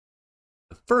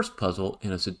first puzzle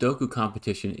in a Sudoku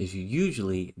competition is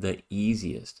usually the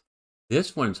easiest.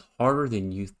 This one's harder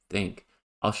than you think.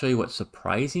 I'll show you what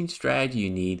surprising strategy you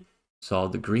need to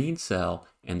solve the green cell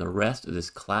and the rest of this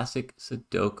classic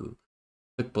Sudoku.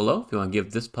 Click below if you want to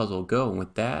give this puzzle a go, and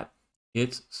with that,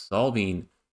 it's solving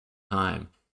time.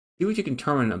 See what you can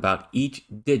determine about each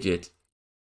digit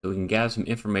so we can gather some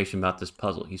information about this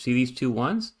puzzle. You see these two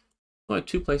ones? Only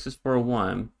two places for a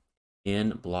 1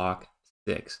 in block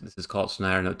 6. This is called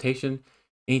Snyder Notation.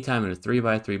 Anytime in a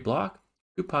 3x3 block,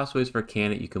 two possibilities for a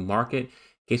candidate. You can mark it. In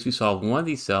case we solve one of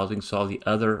these cells, we can solve the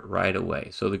other right away.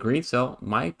 So the green cell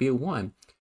might be a 1.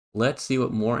 Let's see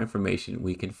what more information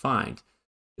we can find.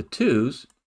 The 2's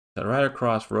are right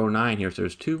across row 9 here. So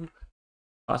there's two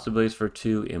possibilities for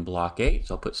 2 in block 8.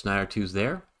 So I'll put Snyder 2's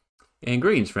there. And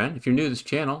greetings, friend. If you're new to this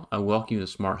channel, I welcome you to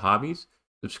Smart Hobbies.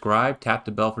 Subscribe, tap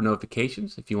the bell for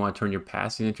notifications if you want to turn your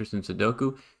passing interest in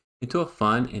Sudoku into a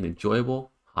fun and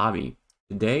enjoyable hobby.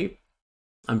 Today,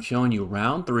 I'm showing you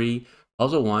round 3,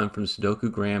 puzzle 1 from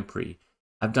Sudoku Grand Prix.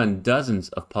 I've done dozens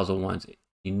of puzzle 1s.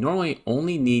 You normally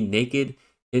only need naked,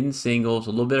 hidden singles, a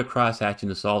little bit of cross-hatching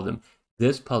to solve them.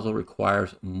 This puzzle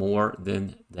requires more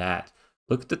than that.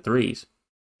 Look at the 3's.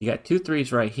 You got 2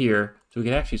 3's right here, so we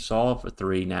can actually solve for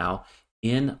 3 now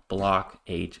in block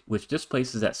 8, which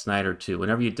displaces that Snyder 2.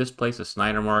 Whenever you displace a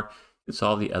Snyder mark, you can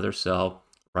solve the other cell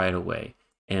right away.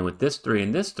 And with this 3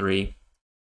 and this 3,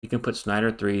 you can put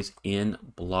Snyder 3's in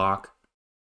block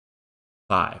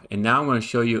 5. And now I'm going to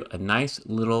show you a nice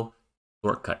little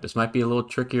shortcut. This might be a little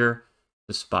trickier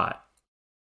to spot.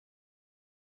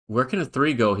 Where can a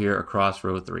 3 go here across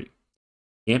row 3?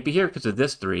 Can't be here because of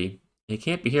this 3. It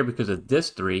can't be here because of this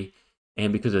 3.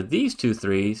 And because of these 2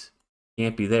 3's,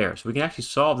 can't be there. So we can actually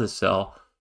solve this cell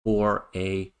for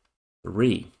a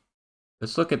 3.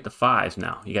 Let's look at the 5's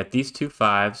now. You got these 2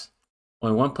 5's,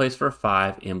 only one place for a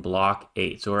 5 in block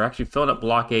 8. So we're actually filling up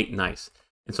block 8 nice.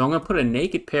 And so I'm going to put a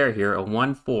naked pair here, a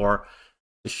 1 4,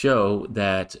 to show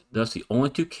that those are the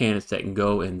only 2 candidates that can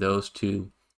go in those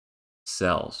 2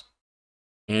 cells.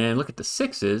 And look at the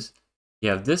 6's.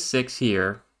 You have this 6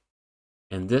 here,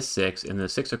 and this 6, and the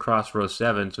 6 across row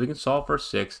 7. So we can solve for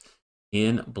 6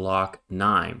 in block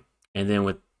 9. And then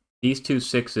with these 2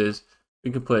 6's,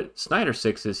 we can put Snyder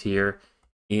 6's here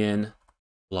in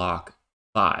block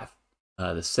 5.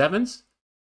 The 7's,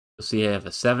 you'll see I have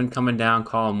a 7 coming down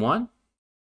column 1.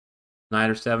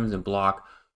 Snyder 7's in block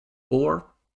 4.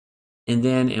 And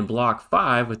then in block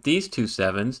 5, with these 2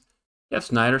 7's, you have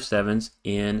Snyder 7's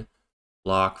in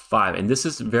block 5. And this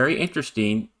is very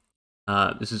interesting.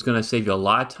 This is going to save you a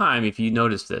lot of time if you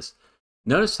notice this.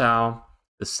 Notice how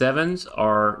the 7's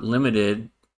are limited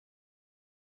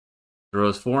to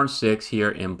rows 4 and 6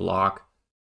 here in block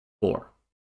 4.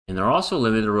 And they're also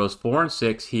limited to rows 4 and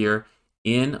 6 here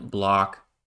in block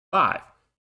 5.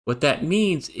 What that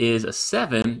means is a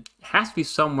 7 has to be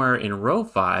somewhere in row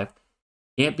 5.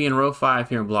 Can't be in row 5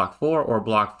 here in block 4 or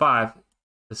block 5.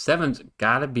 The 7's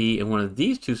got to be in one of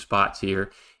these 2 spots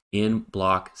here in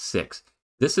block 6.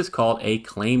 This is called a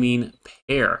claiming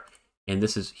pair, and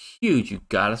this is huge. You've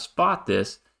got to spot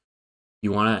this.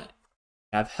 You want to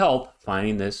have help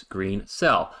finding this green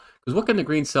cell. Because what can the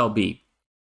green cell be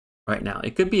right now?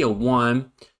 It could be a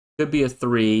 1, could be a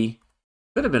 3,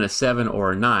 could have been a 7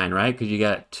 or a 9, right? Because you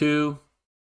got 2,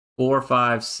 4,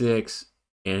 5, 6,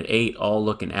 and 8 all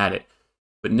looking at it.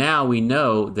 But now we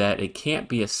know that it can't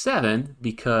be a 7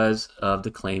 because of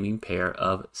the claiming pair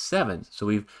of 7s. So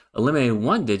we've eliminated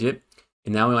 1 digit,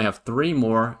 and now we only have 3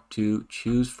 more to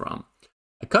choose from.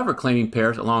 I cover claiming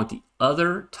pairs along with the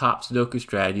other top Sudoku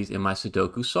strategies in my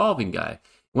Sudoku solving guide.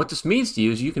 What this means to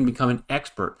you is you can become an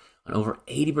expert on over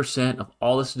 80% of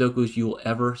all the Sudokus you will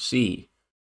ever see.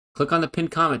 Click on the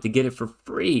pinned comment to get it for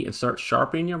free and start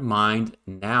sharpening your mind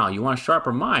now. You want a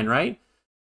sharper mind, right?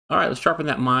 All right, let's sharpen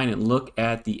that mind and look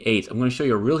at the 8's. I'm going to show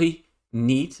you a really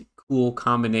neat, cool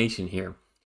combination here.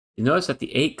 You notice that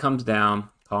the 8 comes down,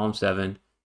 column 7,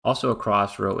 also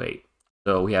across row 8.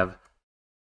 So we have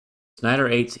Snyder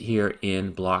 8's here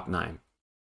in block 9.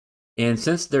 And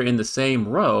since they're in the same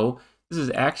row, this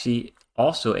is actually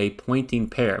also a pointing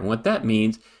pair. And what that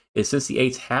means is since the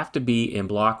 8's have to be in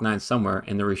block 9 somewhere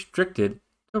and they're restricted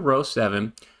to row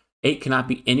 7, 8 cannot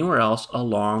be anywhere else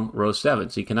along row 7.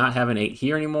 So you cannot have an 8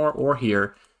 here anymore or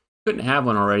here. Couldn't have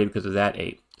one already because of that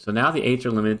 8. So now the 8's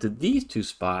are limited to these 2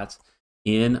 spots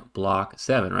in block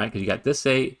 7, right? Because you got this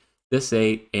 8,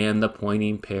 and the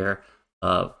pointing pair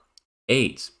of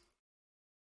 8's.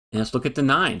 And let's look at the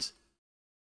 9's.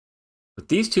 With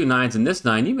these 2 9's and this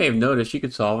 9, you may have noticed you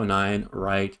could solve a 9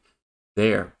 right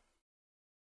there.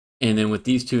 And then with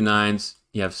these 2 9's,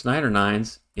 you have Snyder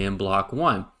 9's in block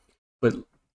 1. But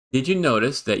Did you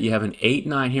notice that you have an 8,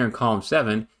 9 here in column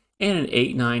 7 and an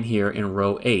 8, 9 here in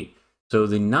row 8? So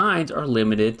the 9s are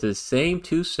limited to the same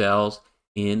 2 cells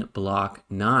in block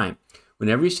 9.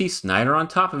 Whenever you see Snyder on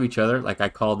top of each other, like I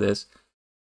call this,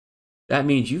 that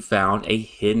means you found a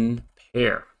hidden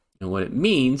pair. And what it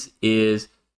means is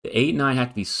the 8 and 9 have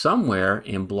to be somewhere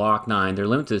in block 9. They're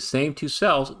limited to the same 2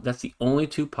 cells. That's the only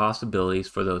 2 possibilities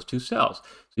for those 2 cells.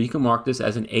 So you can mark this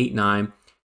as an 8, 9,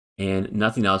 and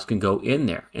nothing else can go in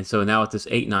there. And so now with this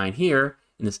 8, 9 here,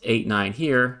 and this 8, 9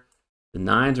 here, the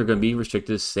 9s are going to be restricted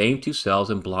to the same 2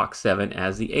 cells in block 7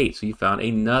 as the 8. So you found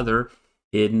another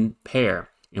hidden pair.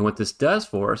 And what this does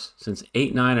for us, since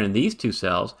 8, 9 are in these 2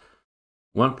 cells,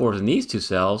 1, 4 is in these 2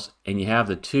 cells, and you have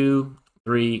the 2,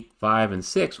 3, 5, and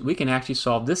 6, we can actually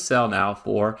solve this cell now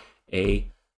for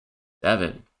a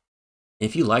 7.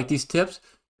 If you like these tips,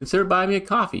 consider buying me a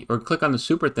coffee or click on the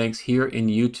super thanks here in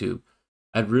YouTube.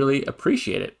 I'd really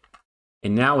appreciate it.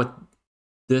 And now with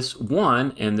this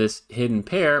 1 and this hidden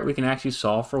pair, we can actually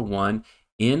solve for 1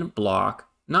 in block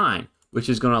 9, which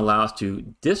is going to allow us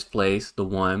to displace the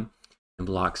 1 in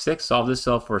block 6, solve this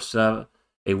cell for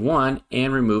a 1,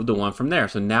 and remove the 1 from there.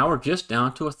 So now we're just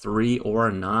down to a 3 or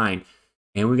a 9.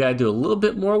 And we got to do a little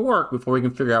bit more work before we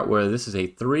can figure out whether this is a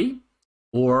 3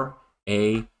 or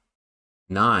a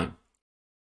 9.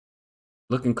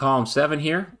 Look in column 7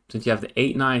 here. Since you have the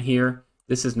 8, 9 here,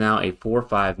 this is now a 4,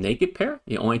 5 naked pair,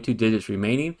 the only 2 digits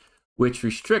remaining, which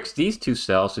restricts these 2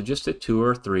 cells to just a 2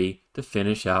 or 3 to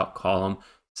finish out column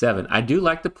 7. I do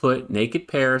like to put naked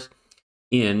pairs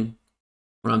in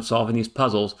when I'm solving these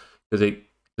puzzles because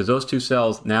those 2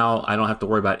 cells, now I don't have to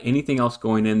worry about anything else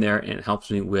going in there, and it helps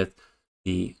me with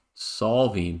the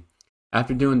solving.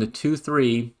 After doing the 2,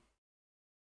 3,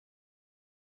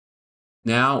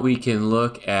 now we can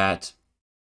look at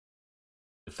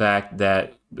the fact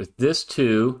that with this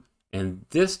 2 and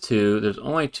this 2, there's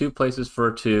only 2 places for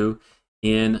a 2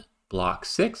 in block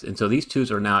 6. And so these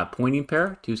 2s are now a pointing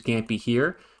pair. 2s can't be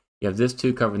here. You have this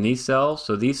 2 covering these cells.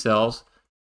 So these cells,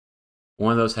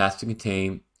 one of those has to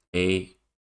contain a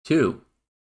 2.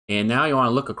 And now you want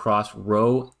to look across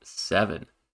row 7.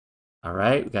 All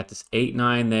right, we got this 8,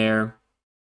 9 there.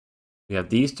 We have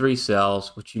these 3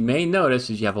 cells. What you may notice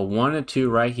is you have a 1 and 2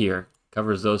 right here,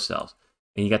 covers those cells.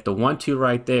 And you got the 1, 2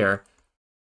 right there.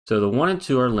 So the 1 and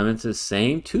 2 are limited to the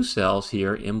same 2 cells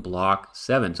here in block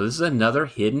 7. So this is another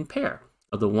hidden pair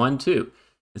of the 1, 2.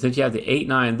 And since you have the 8,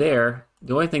 9 there,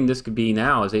 the only thing this could be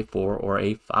now is a 4 or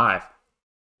a 5.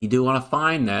 You do want to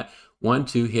find that 1,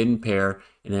 2 hidden pair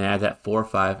and then add that 4,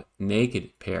 5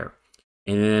 naked pair.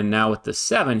 And then now with the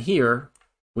 7 here,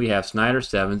 we have Snyder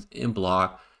 7s in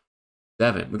block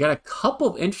 7. We got a couple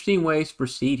of interesting ways to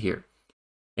proceed here.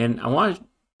 And I want to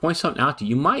point something out to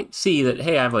you. You might see that,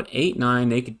 hey, I have an 8, 9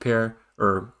 naked pair,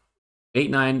 or 8,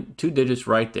 9, 2 digits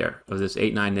right there of this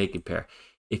 8, 9 naked pair.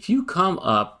 If you come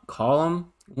up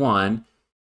column 1,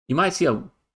 you might see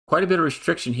quite a bit of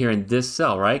restriction here in this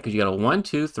cell, right? Because you got a 1,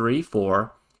 2, 3,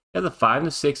 4. You have the 5 and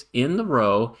the 6 in the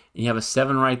row, and you have a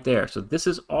 7 right there. So this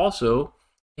is also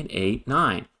an 8,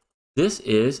 9. This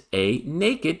is a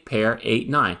naked pair 8,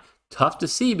 9. Tough to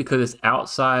see because it's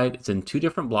outside. It's in 2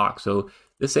 different blocks. So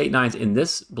this 8, 9 is in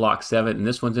this block 7, and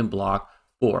this one's in block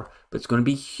 4. But it's going to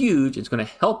be huge. It's going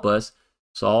to help us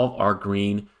solve our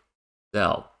green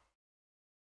cell.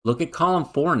 Look at column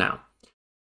 4 now.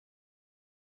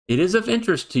 It is of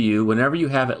interest to you whenever you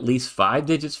have at least 5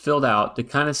 digits filled out to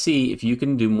kind of see if you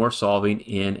can do more solving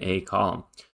in a column.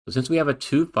 So since we have a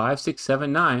 2, 5, 6,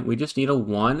 7, 9, we just need a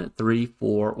 1, 3,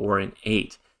 4, or an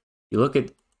 8. You look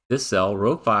at this cell,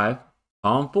 row 5,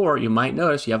 column 4, you might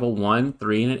notice you have a 1,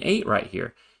 3, and an 8 right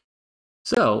here.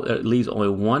 So it leaves only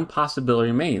one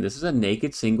possibility remaining. This is a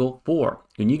naked single 4.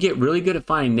 When you get really good at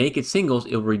finding naked singles,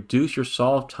 it'll reduce your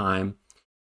solve time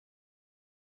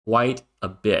quite a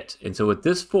bit. And so with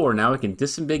this 4, now we can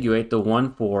disambiguate the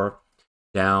 1, 4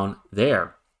 down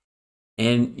there.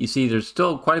 And you see there's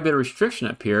still quite a bit of restriction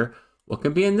up here. What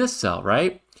can be in this cell,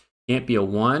 right? Can't be a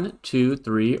 1, 2,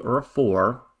 3, or a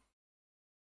 4.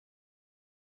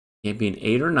 Can't be an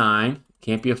 8 or 9.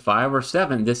 Can't be a 5 or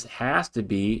 7. This has to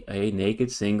be a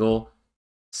naked single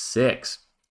 6.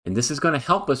 And this is going to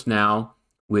help us now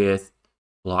with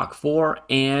block 4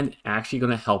 and actually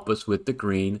going to help us with the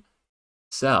green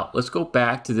cell. Let's go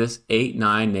back to this 8,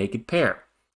 9 naked pair.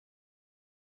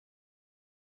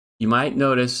 You might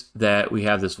notice that we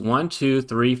have this 1, 2,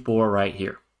 3, 4 right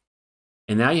here.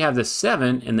 And now you have the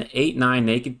 7 and the 8, 9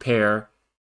 naked pair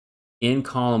in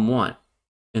column 1.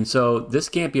 And so this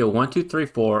can't be a 1, 2, 3,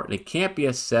 4, and it can't be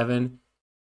a 7,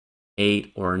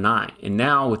 8, or a 9. And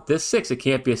now with this 6, it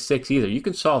can't be a 6 either. You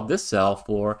can solve this cell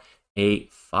for a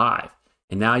 5.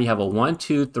 And now you have a 1,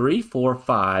 2, 3, 4,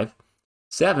 5,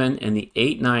 7, and the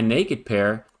 8, 9 naked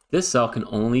pair. This cell can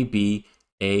only be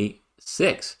a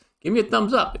 6. Give me a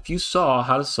thumbs up if you saw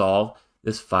how to solve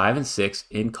this 5 and 6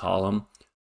 in column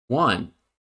 1.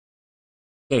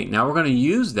 Okay, now we're going to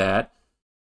use that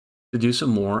to do some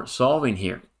more solving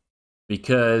here,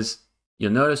 because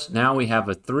you'll notice now we have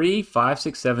a 3, 5,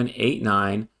 6, 7, 8,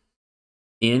 9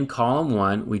 in column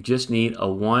 1. We just need a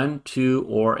 1, 2,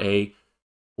 or a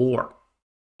 4.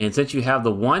 And since you have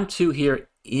the 1, 2 here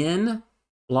in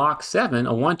block 7,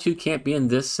 a 1, 2 can't be in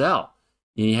this cell.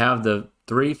 You have the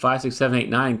 3, 5, 6, 7, 8,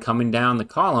 9 coming down the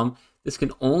column. This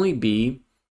can only be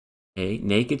a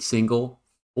naked single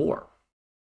 4.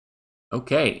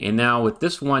 Okay, and now with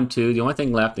this 1, 2, the only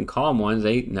thing left in column 1 is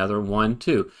another 1,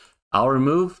 2. I'll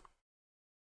remove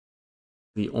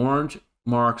the orange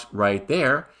marks right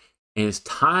there, and it's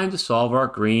time to solve our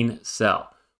green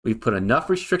cell. We've put enough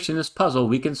restriction in this puzzle,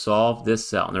 we can solve this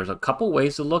cell. And there's a couple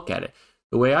ways to look at it.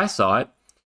 The way I saw it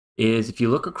is if you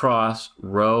look across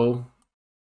row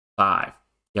 5,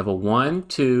 you have a 1,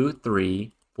 2,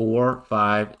 3, 4,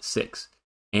 5, 6,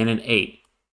 and an 8.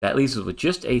 That leaves us with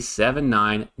just a 7,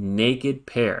 9 naked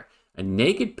pair. A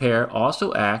naked pair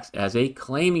also acts as a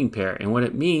claiming pair. And what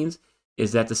it means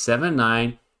is that the 7,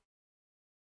 9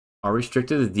 are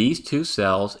restricted to these two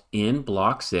cells in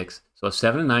block 6. So a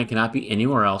 7 and 9 cannot be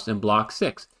anywhere else in block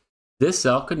 6. This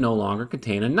cell could no longer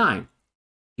contain a 9.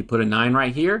 You put a 9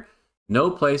 right here, no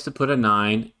place to put a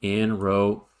 9 in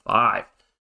row 5.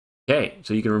 Okay,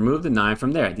 so you can remove the 9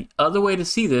 from there. The other way to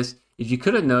see this is you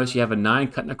could have noticed you have a 9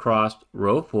 cutting across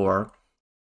row 4,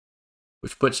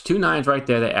 which puts two 9s right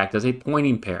there that act as a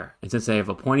pointing pair. And since they have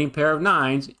a pointing pair of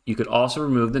 9s, you could also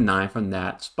remove the 9 from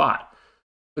that spot.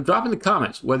 So drop in the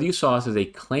comments whether you saw this as a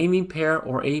claiming pair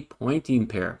or a pointing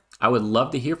pair. I would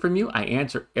love to hear from you. I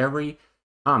answer every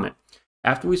comment.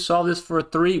 After we solve this for a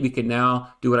 3, we can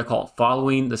now do what I call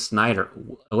following the Snyder.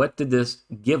 What did this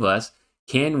give us?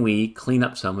 Can we clean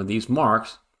up some of these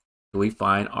marks so we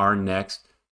find our next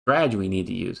strategy we need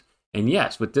to use? And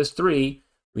yes, with this 3,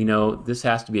 we know this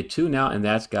has to be a 2 now, and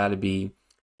that's got to be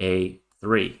a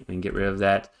 3. We can get rid of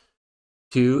that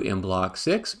 2 in block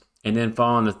 6. And then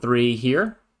following the 3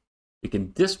 here, we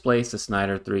can displace the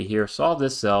Snyder 3 here, solve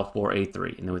this cell for a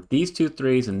 3. And then with these two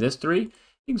 3s and this 3,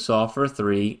 you can solve for a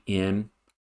 3 in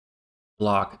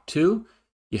block 2.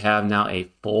 You have now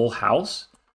a full house.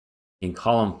 In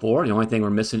column 4, the only thing we're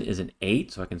missing is an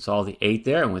 8, so I can solve the 8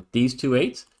 there. And with these two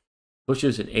 8s,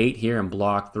 pushes an 8 here in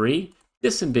block 3,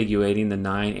 disambiguating the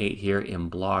 9, 8 here in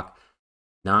block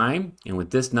 9. And with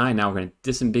this 9, now we're going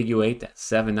to disambiguate that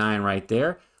 7, 9 right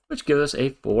there, which gives us a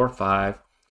 4, 5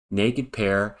 naked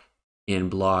pair in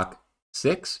block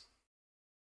 6.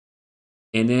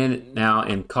 And then now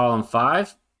in column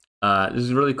 5, this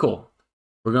is really cool.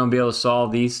 We're going to be able to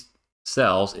solve these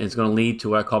cells, and it's going to lead to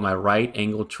what I call my right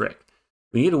angle trick.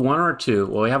 We need a 1 or a 2.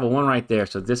 Well, we have a 1 right there,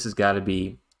 so this has got to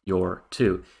be your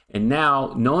 2. And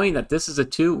now, knowing that this is a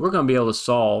 2, we're going to be able to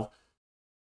solve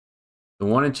the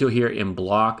 1 and 2 here in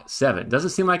block 7.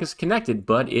 Doesn't seem like it's connected,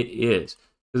 but it is.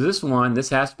 So this 1, this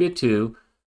has to be a 2,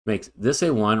 makes this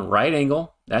a 1, right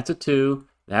angle, that's a 2,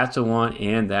 that's a 1,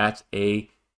 and that's a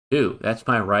 2. That's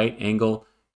my right angle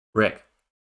trick.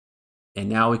 And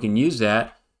now we can use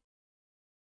that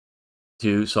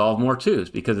to solve more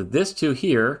 2s. Because of this 2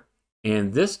 here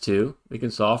and this 2, we can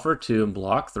solve for a 2 in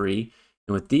block 3.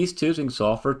 And with these 2s, we can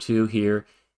solve for 2 here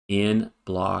in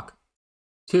block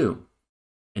 2.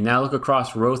 And now look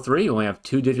across row 3. We only have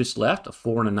 2 digits left, a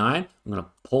 4 and a 9. I'm going to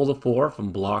pull the 4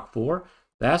 from block 4.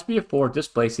 That has to be a 4,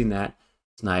 displacing that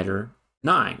Snyder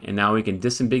 9. And now we can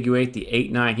disambiguate the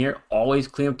 8, 9 here. Always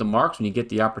clean up the marks when you get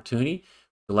the opportunity.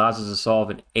 It allows us to solve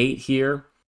an 8 here.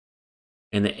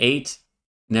 And the 8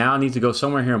 now needs to go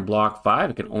somewhere here in block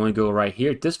 5. It can only go right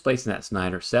here, displacing that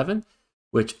Snyder 7,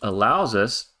 which allows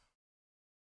us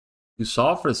to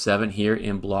solve for the 7 here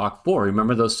in block 4.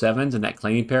 Remember those 7s and that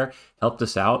claiming pair helped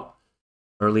us out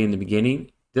early in the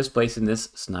beginning, displacing this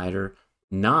Snyder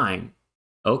 9.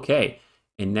 Okay,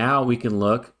 and now we can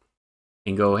look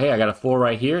and go, hey, I got a 4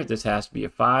 right here. This has to be a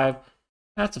 5.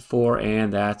 That's a 4,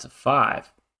 and that's a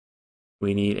 5.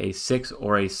 We need a 6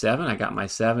 or a 7. I got my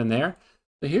 7 there.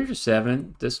 So here's your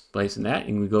 7, displacing that,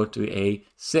 and we go to a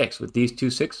 6. With these two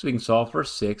 6s, we can solve for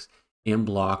 6 in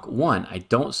block 1. I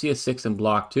don't see a 6 in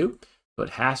block 2, so it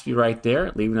has to be right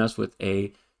there, leaving us with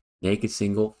a naked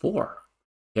single 4.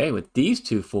 Okay, with these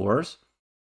two 4s,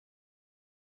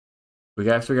 we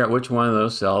got to figure out which one of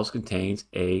those cells contains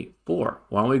a 4.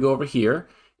 Why don't we go over here,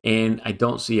 and I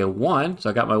don't see a 1, so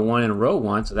I got my 1 in row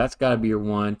 1, so that's got to be your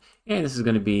 1, and this is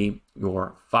going to be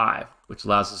your 5, which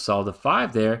allows us to solve the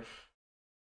 5 there.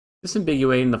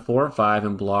 Disambiguating the 4 and 5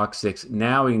 in block 6,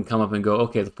 now we can come up and go,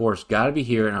 okay, the 4's got to be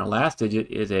here, and our last digit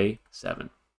is a 7.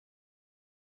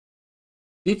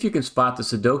 See if you can spot the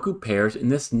Sudoku pairs in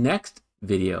this next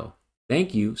video.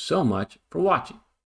 Thank you so much for watching.